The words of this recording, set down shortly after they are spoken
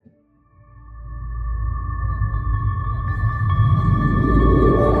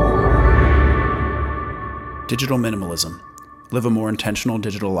Digital minimalism. Live a more intentional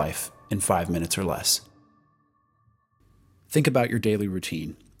digital life in 5 minutes or less. Think about your daily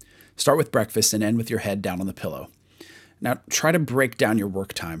routine. Start with breakfast and end with your head down on the pillow. Now, try to break down your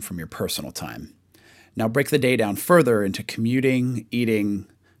work time from your personal time. Now, break the day down further into commuting, eating,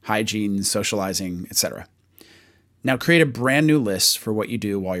 hygiene, socializing, etc. Now, create a brand new list for what you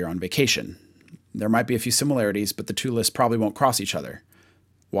do while you're on vacation. There might be a few similarities, but the two lists probably won't cross each other.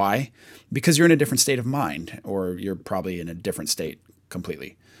 Why? Because you're in a different state of mind, or you're probably in a different state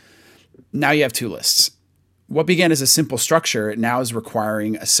completely. Now you have two lists. What began as a simple structure now is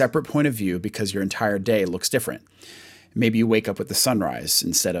requiring a separate point of view because your entire day looks different. Maybe you wake up with the sunrise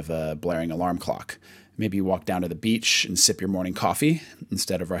instead of a blaring alarm clock. Maybe you walk down to the beach and sip your morning coffee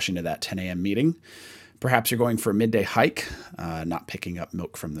instead of rushing to that 10 a.m. meeting. Perhaps you're going for a midday hike, not picking up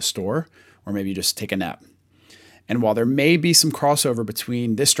milk from the store, or maybe you just take a nap. And while there may be some crossover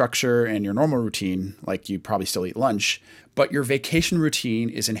between this structure and your normal routine, like you probably still eat lunch, but your vacation routine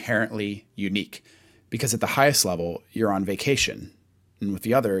is inherently unique because at the highest level, you're on vacation, and with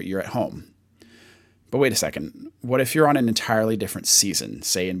the other, you're at home. But wait a second, what if you're on an entirely different season,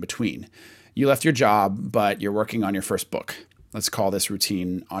 say in between? You left your job, but you're working on your first book. Let's call this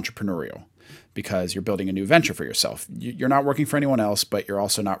routine entrepreneurial because you're building a new venture for yourself. You're not working for anyone else, but you're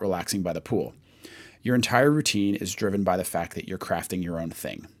also not relaxing by the pool. Your entire routine is driven by the fact that you're crafting your own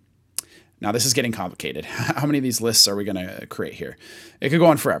thing. Now, this is getting complicated. How many of these lists are we going to create here? It could go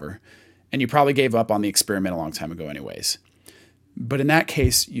on forever, and you probably gave up on the experiment a long time ago anyways. But in that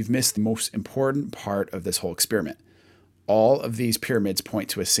case, you've missed the most important part of this whole experiment. All of these pyramids point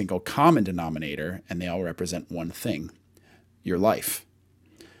to a single common denominator, and they all represent one thing: your life.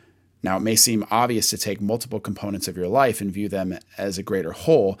 Now, it may seem obvious to take multiple components of your life and view them as a greater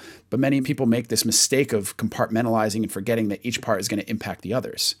whole, but many people make this mistake of compartmentalizing and forgetting that each part is going to impact the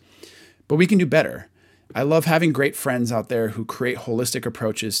others. But we can do better. I love having great friends out there who create holistic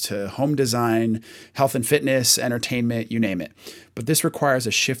approaches to home design, health and fitness, entertainment, you name it. But this requires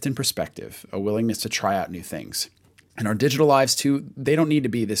a shift in perspective, a willingness to try out new things. And our digital lives, too, they don't need to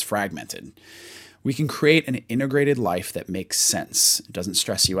be this fragmented. We can create an integrated life that makes sense. It doesn't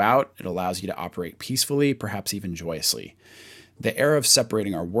stress you out. It allows you to operate peacefully, perhaps even joyously. The era of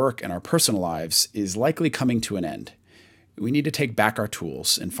separating our work and our personal lives is likely coming to an end. We need to take back our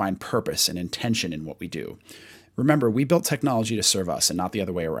tools and find purpose and intention in what we do. Remember, we built technology to serve us and not the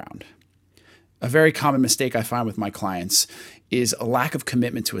other way around. A very common mistake I find with my clients is a lack of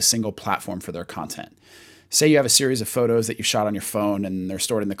commitment to a single platform for their content. Say you have a series of photos that you shot on your phone and they're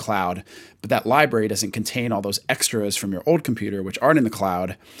stored in the cloud, but that library doesn't contain all those extras from your old computer, which aren't in the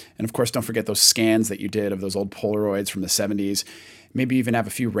cloud. And of course, don't forget those scans that you did of those old Polaroids from the 70s. Maybe even have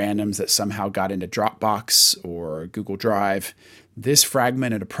a few randoms that somehow got into Dropbox or Google Drive. This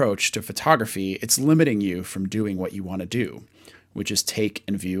fragmented approach to photography, it's limiting you from doing what you want to do, which is take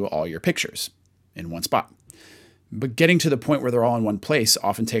and view all your pictures in one spot. But getting to the point where they're all in one place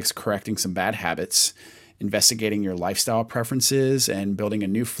often takes correcting some bad habits, investigating your lifestyle preferences, and building a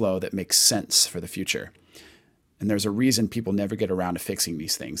new flow that makes sense for the future. And there's a reason people never get around to fixing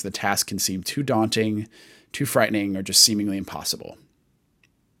these things. The task can seem too daunting, too frightening, or just seemingly impossible.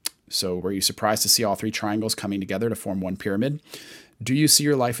 So were you surprised to see all three triangles coming together to form one pyramid? Do you see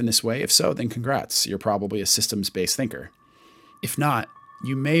your life in this way? If so, then congrats. You're probably a systems-based thinker. If not,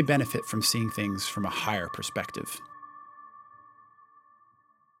 you may benefit from seeing things from a higher perspective.